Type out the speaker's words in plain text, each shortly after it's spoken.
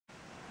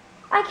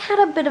I had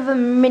a bit of a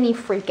mini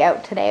freak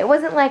out today. It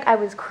wasn't like I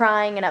was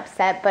crying and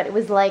upset, but it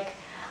was like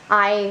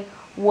I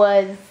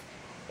was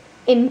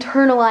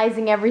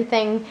internalizing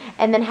everything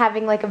and then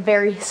having like a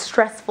very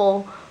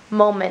stressful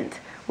moment,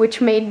 which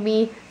made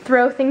me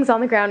throw things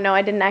on the ground. No,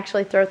 I didn't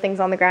actually throw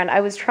things on the ground.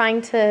 I was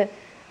trying to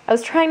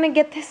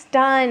get this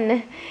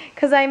done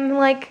because I'm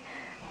like,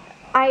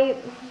 I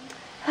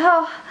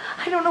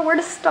don't know where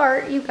to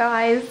start, you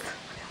guys.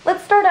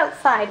 Let's start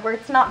outside where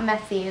it's not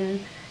messy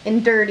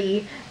and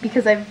dirty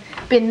because I've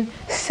been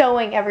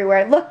sewing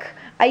everywhere. Look,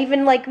 I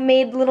even like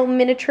made little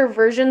miniature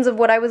versions of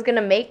what I was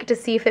gonna make to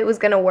see if it was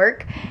gonna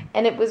work,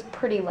 and it was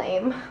pretty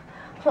lame.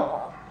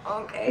 Oh,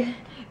 okay.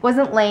 It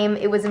wasn't lame,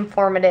 it was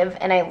informative,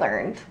 and I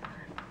learned.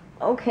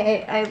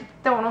 Okay, I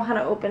don't know how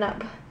to open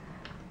up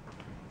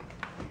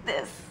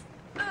this.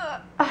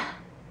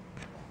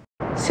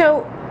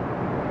 So,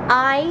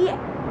 I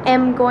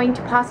am going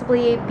to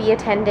possibly be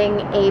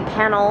attending a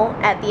panel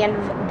at the end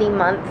of the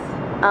month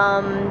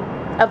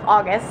of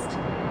August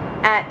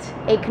at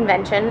a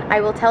convention.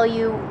 I will tell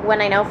you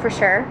when I know for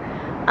sure.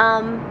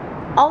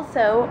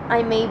 Also,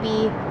 I may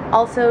be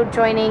also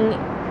joining,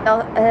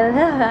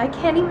 I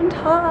can't even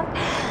talk.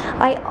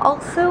 I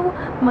also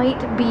might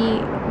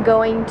be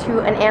going to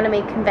an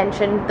anime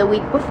convention the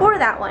week before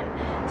that one.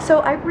 So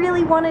I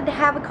really wanted to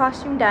have a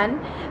costume done,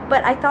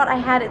 but I thought I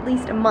had at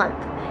least a month.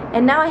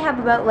 And now I have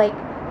about like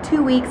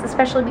 2 weeks,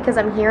 especially because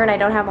I'm here and I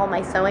don't have all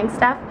my sewing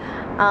stuff.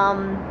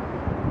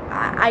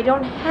 I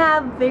don't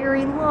have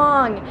very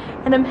long,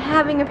 and I'm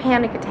having a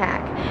panic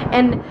attack.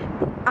 And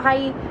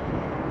I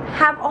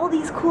have all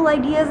these cool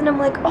ideas, and I'm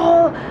like,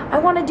 oh, I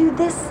want to do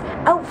this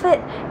outfit.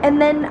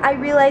 And then I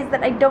realize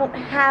that I don't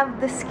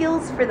have the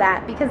skills for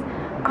that because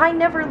I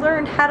never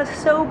learned how to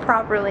sew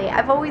properly.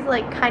 I've always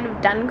like kind of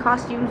done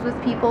costumes with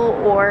people,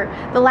 or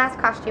the last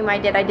costume I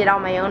did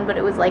on my own, but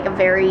it was like a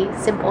very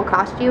simple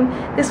costume.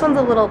 This one's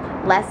a little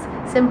less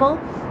simple.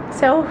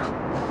 So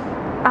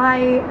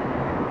I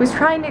was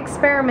trying to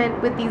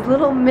experiment with these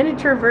little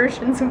miniature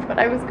versions of what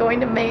I was going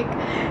to make,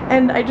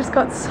 and I just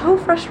got so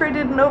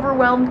frustrated and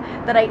overwhelmed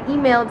that I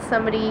emailed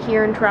somebody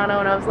here in Toronto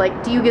and I was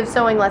like, do you give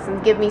sewing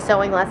lessons? Give me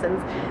sewing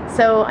lessons.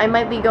 So I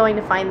might be going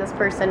to find this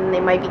person and they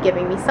might be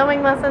giving me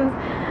sewing lessons.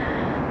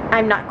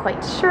 I'm not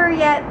quite sure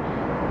yet.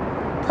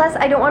 Plus,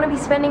 I don't want to be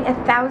spending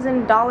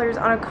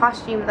 $1,000 on a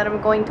costume that I'm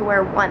going to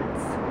wear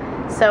once.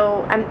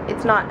 So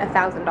it's not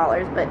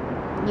 $1,000, but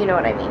you know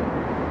what I mean.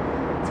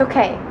 It's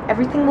okay.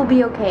 Everything will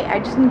be okay. I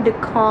just need to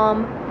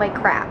calm my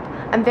crap.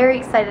 I'm very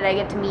excited I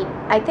get to meet,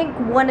 I think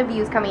one of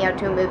you is coming out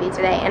to a movie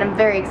today, and I'm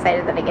very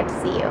excited that I get to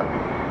see you.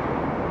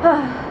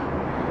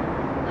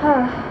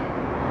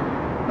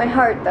 My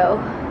heart, though.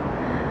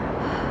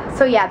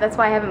 So yeah, that's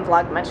why I haven't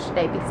vlogged much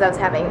today, because I was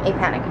having a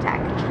panic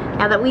attack.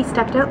 Now that we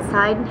stepped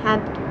outside and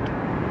had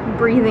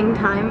breathing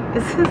time,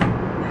 is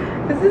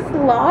this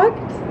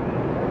locked?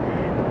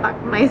 Lock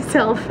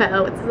myself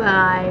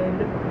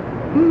outside.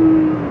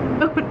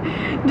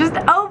 Just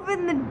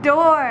open the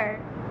door.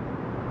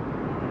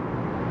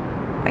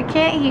 I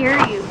can't hear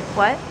you.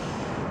 What?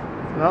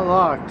 It's not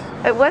locked.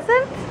 It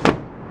wasn't?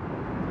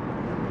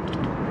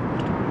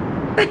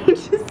 I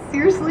just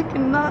seriously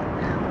cannot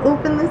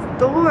open this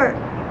door.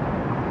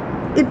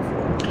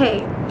 It's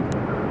okay.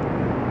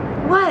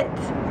 What?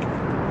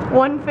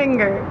 One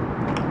finger.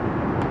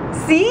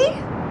 See?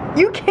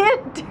 You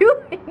can't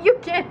do it. You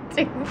can't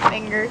do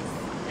fingers.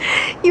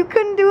 You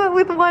couldn't do it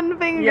with one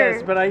finger.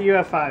 Yes, but you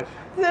have 5.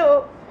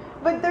 So,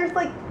 but there's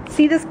like,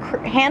 see this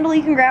handle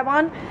you can grab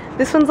on?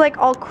 This one's like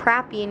all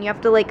crappy and you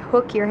have to like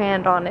hook your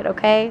hand on it,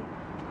 okay?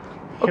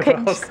 Okay.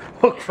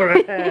 Hook for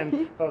a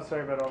hand. Oh,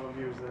 sorry about all the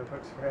viewers that have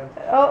hooks for hands.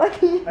 Oh.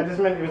 I just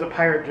meant it was a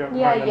pirate joke.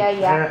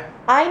 Yeah.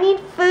 I need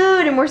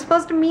food and we're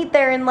supposed to meet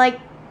there in like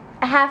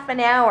half an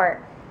hour.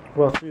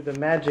 Well, through the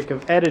magic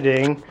of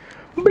editing.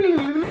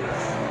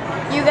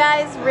 You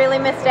guys really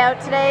missed out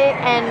today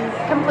and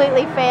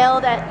completely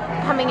failed at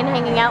coming and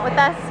hanging out with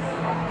us,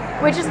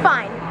 which is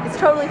fine. It's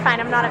totally fine.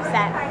 I'm not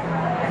upset.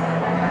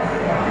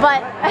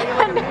 But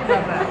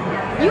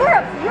you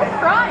were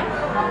crying,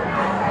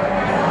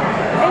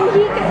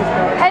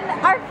 and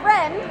our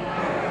friend.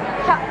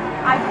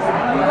 I just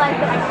realized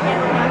that I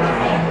can't pronounce your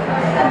name.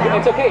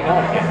 It's okay. No,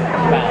 I can't.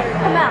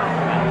 Kamel.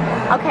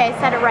 Okay, I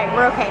said it right.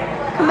 We're okay.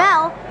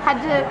 Kamel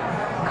had to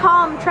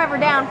calm Trevor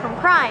down from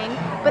crying,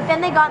 but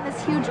then they got in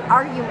this huge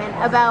argument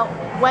about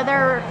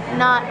whether or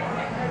not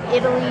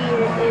Italy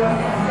is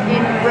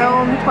in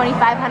Rome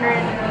 2,500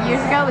 years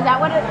ago. Was that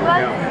what it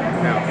was?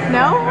 No?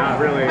 No? Not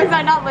really. Was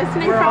I not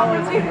listening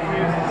properly?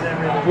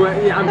 Well,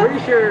 yeah, I'm pretty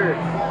sure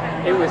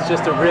it was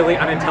just a really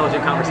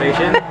unintelligent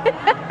conversation.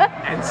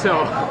 And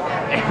so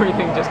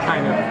everything just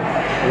kind of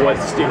was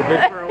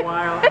stupid for a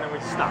while, and then we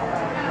stopped.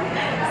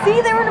 See,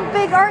 they were in a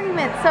big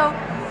argument, so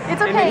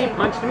it's okay. And then he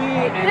punched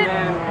me,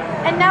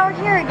 and now we're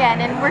here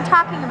again, and we're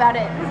talking about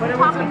it. But it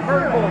was a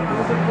verbal. It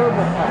was a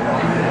verbal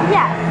punch.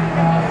 Yeah.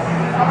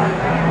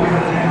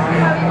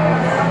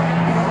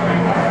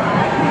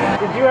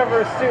 Did you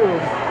ever assume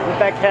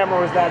that camera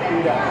was that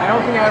beat up? I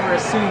don't think I ever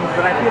assumed,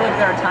 but I feel like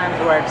there are times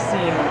where I've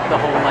seen the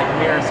whole like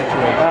mirror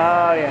situation.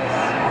 Oh yes.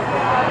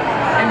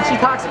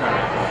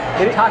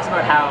 She talks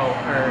about how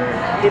her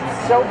It's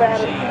so bad.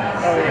 machine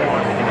Oh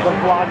yeah, the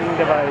vlogging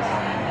device.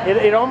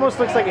 It almost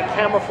looks like a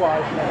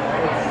camouflage now.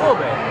 a little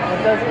bit.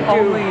 It doesn't do.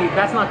 Only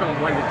that's not going to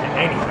blend into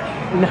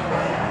anything. No,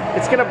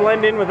 it's gonna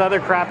blend in with other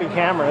crappy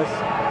cameras.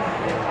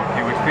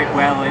 It would fit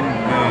well in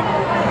the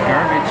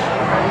garbage.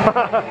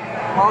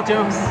 All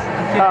jokes.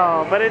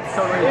 Oh, but it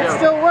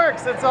still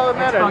works. That's all that It's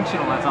matters.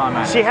 functional. That's all that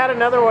matters. She had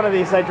another one of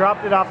these. I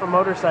dropped it off a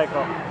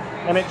motorcycle,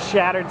 and it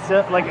shattered.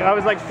 Like I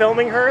was like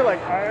filming her, like,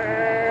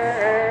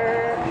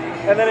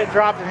 and then it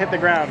dropped and hit the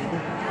ground.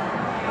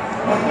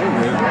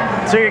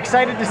 So you're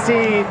excited to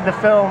see the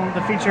film,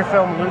 the feature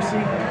film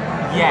Lucy?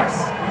 Yes.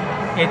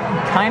 It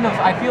kind of.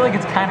 I feel like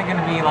it's kind of going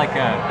to be like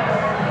a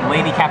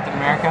Lady Captain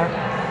America,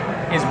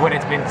 is what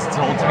it's been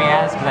told to me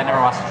as, because I never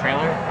watched the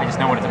trailer. I just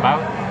know what it's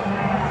about.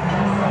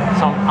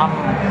 So I'm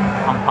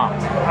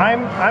pumped.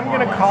 I'm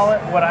gonna call it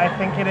what I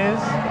think it is.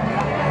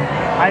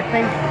 I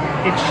think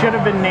it should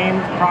have been named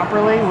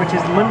properly, which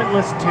is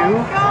Limitless 2.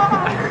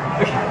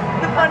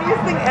 The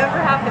funniest thing ever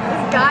happened.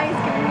 This guy is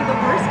giving me the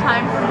worst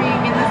time for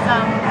being in this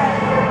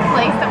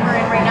place that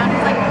we're in right now. And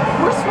he's like,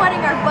 we're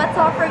sweating our butts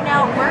off right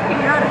now at work and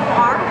you're at a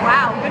bar?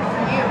 Wow, good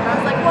for you. And I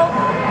was like, well,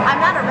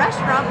 I'm at a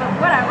restaurant, but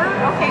whatever.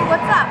 Okay,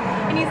 what's up?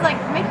 And he's like,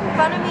 making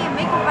fun of me and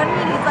making fun of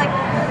me. And he's like,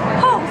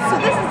 oh, so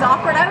this is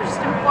awkward. I was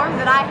just informed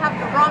that I have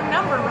the wrong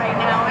number right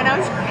now. And I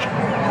was like,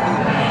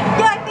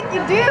 yeah, I think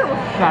you do.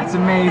 That's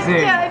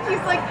amazing. Yeah, and he's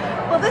like,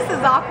 well, this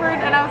is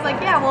awkward. And I was like,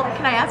 yeah, well,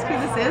 can I ask who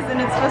this is?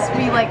 And it's supposed to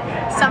be like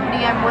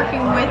somebody I'm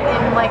working with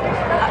in like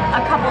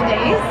a couple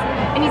days.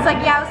 And he's like,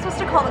 yeah, I was supposed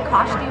to call the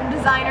costume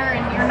designer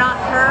and you're not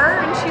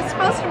her. And she's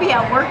supposed to be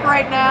at work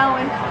right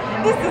now. And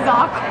this is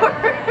awkward.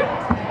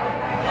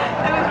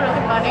 That was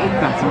really funny.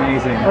 That's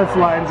amazing. That's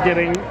lines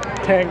getting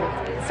tangled.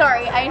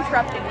 Sorry, I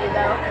interrupted you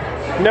though.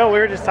 No, we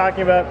were just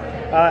talking about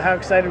how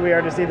excited we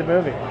are to see the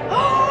movie.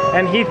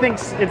 And he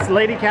thinks it's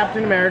Lady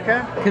Captain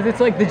America. Because it's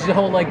like the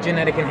whole like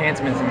genetic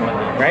enhancements and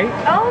whatnot, right?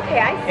 Oh, okay,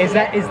 I see.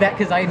 Is that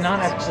because I have not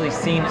actually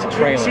seen a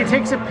trailer? She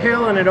takes a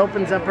pill and it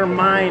opens up her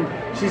mind.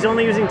 She's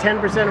only using 10%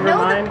 of her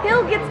mind. No, the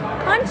pill gets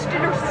punched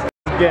in her stomach.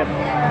 Good.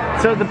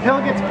 So the pill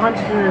gets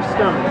punched in her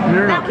stomach.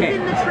 That was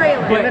in the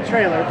trailer. In the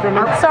trailer. From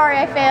Sorry,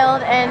 I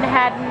failed and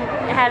hadn't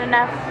had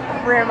enough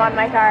room on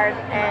my card,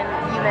 and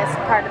you missed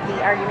part of the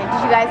argument.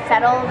 Did you guys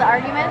settle the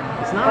argument?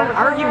 It's not an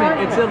argument.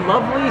 It's a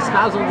lovely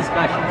spousal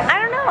discussion. I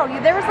don't know.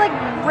 There was like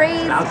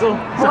raised Spousal?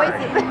 Sorry.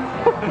 voices.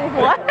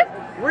 What?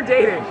 We're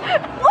dating.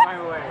 What? By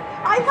the way.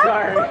 I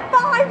Sorry. have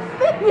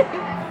for 5 minutes.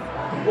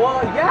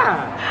 Well,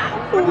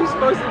 yeah. What are you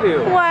supposed to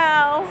do?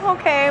 Wow.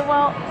 Okay.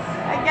 Well,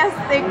 I guess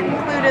they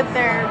concluded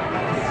their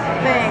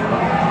thing.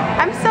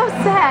 I'm so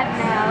sad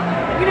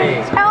now. You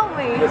didn't Hey. tell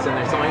me. Listen,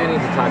 there's something I need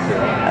to talk to you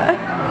about.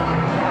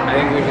 I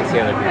think we should see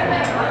other people.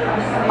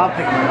 I'll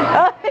pick you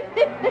up.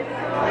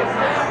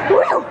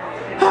 Woo!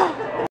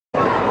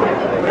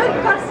 No,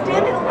 you gotta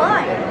stand in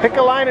line. Pick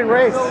a line and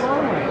race.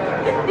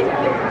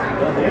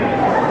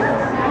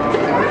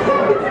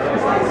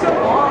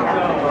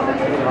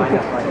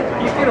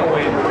 He's gonna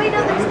win. Wait,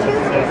 no, there's two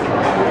here.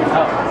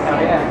 Oh,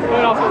 yeah.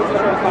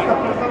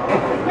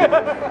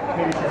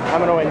 I'm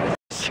gonna win.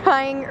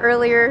 Trying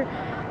earlier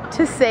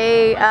to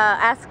say,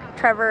 ask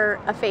Trevor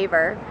a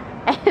favor,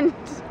 and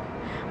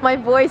my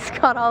voice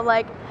got all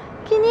like,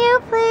 can you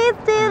please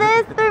do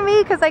this for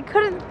me? Because I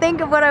couldn't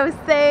think of what I was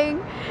saying,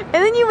 and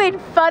then you made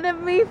fun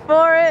of me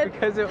for it.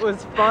 Because it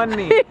was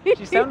funny.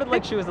 She sounded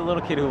like she was a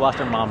little kid who lost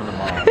her mom in the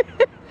mall.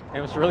 It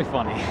was really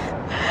funny.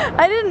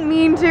 I didn't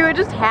mean to, it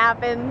just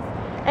happens.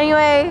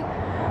 Anyway,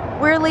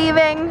 we're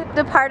leaving,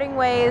 departing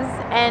ways,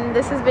 and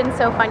this has been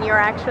so fun. You're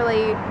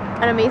actually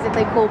an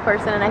amazingly cool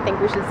person, and I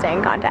think we should stay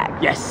in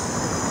contact. Yes.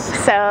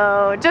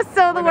 So, just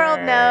so the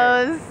world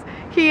knows,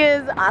 he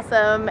is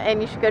awesome,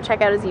 and you should go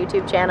check out his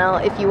YouTube channel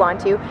if you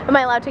want to. Am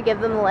I allowed to give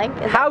them the link?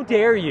 How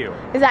dare you?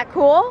 Is that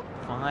cool?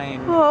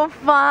 Fine. Oh,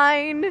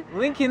 fine.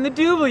 Link in the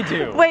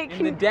doobly-doo. Wait,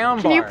 in the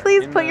down can you bar,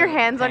 please in put the your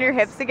hands on your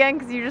pants. hips again?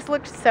 Because you just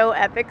looked so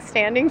epic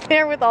standing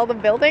there with all the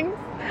buildings.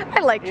 I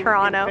like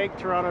Toronto. In fake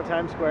Toronto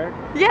Times Square.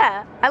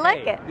 Yeah, I like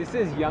Hey, it. This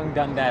is young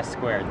Dundas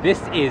Square. This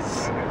is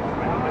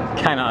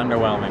kind of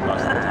underwhelming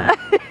most of the time.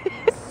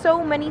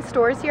 So many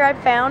stores here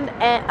I've found,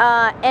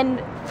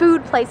 and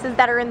food places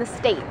that are in the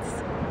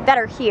States that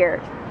are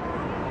here.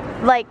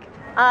 Like,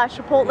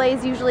 Chipotle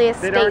is usually a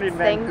They'd already States in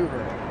thing.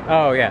 Vancouver.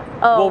 Oh, yeah.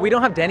 Oh. Well, we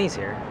don't have Denny's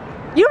here.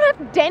 You don't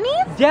have Denny's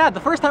Yeah, the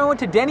first time I went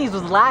to Denny's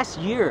was last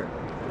year.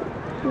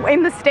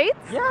 in the States?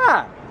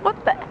 Yeah. What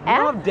the We don't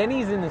F? have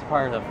Denny's in this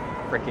part of the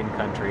freaking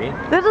country.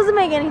 That doesn't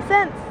make any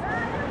sense.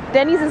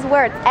 Denny's is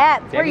where it's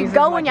at. It's where you Denny's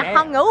go is when my you're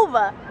jam.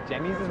 hungover.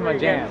 Denny's is my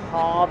Again, jam.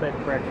 Hobbit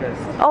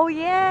breakfast. Oh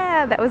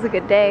yeah, that was a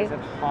good day.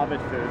 It's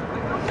Hobbit food.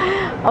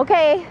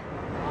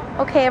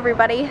 Okay,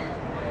 everybody,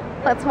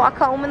 let's walk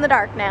home in the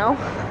dark now.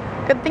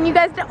 Good thing you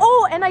guys did.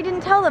 Oh, and I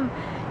didn't tell them.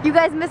 You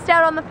guys missed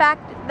out on the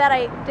fact that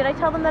did I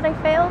tell them that I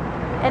failed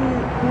and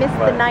missed the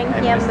What? 9 I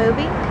p.m. missed-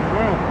 movie?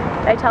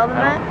 Did I tell them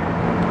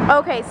that?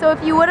 Okay, so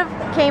if you would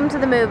have came to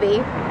the movie,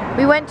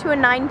 We went to a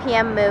 9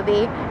 p.m.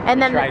 movie,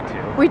 and then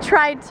we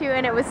tried to,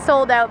 and it was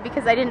sold out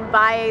because I didn't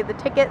buy the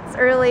tickets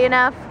early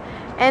enough.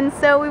 And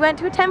so we went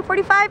to a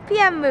 10:45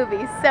 p.m.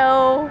 movie.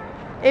 So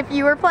if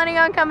you were planning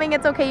on coming,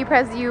 it's okay.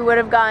 You would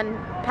have gone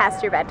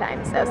past your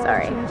bedtime. So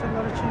sorry.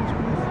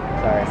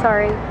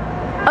 Sorry.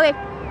 Okay.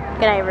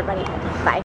 Good night, everybody. Bye.